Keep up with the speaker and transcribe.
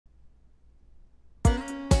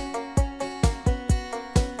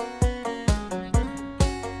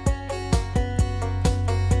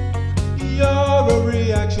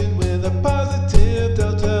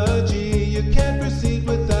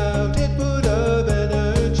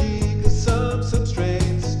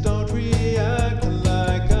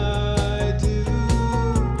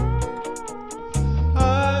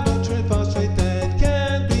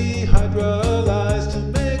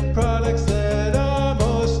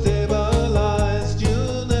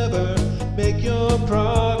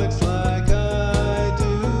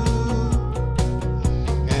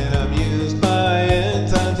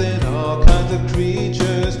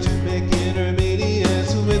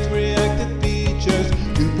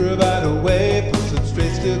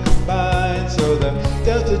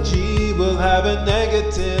drive a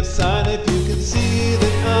negative sign if you can see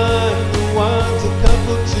that I'm the one to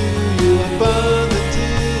couple to you abundant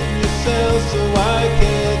in yourself. So why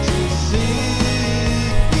can't you see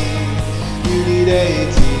you need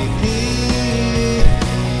ATP?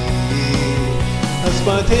 A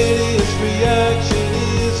spontaneous reaction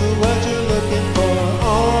is what you're looking for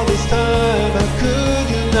all this time. How could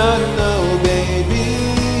you not know, baby?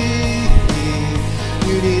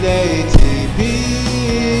 You need ATP.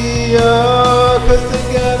 Oh, 'cause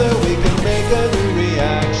together we can make a new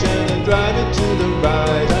reaction and drive it to the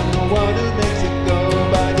right. I'm the one who makes it go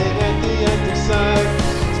by the active side.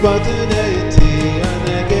 Spontaneity, a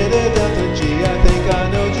negative delta G. I think I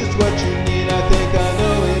know just what you need. I think I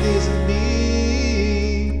know it isn't me.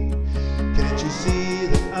 Can't you see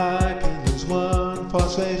that I can lose one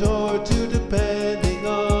phosphate or two depending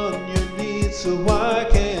on your needs? So why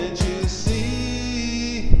can't you see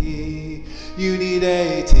you need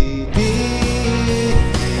ATP?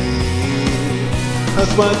 A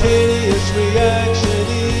spontaneous reaction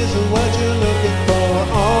is what you're looking for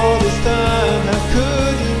all this time. How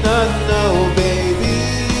could you not know, baby?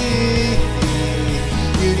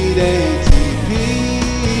 You need ATP.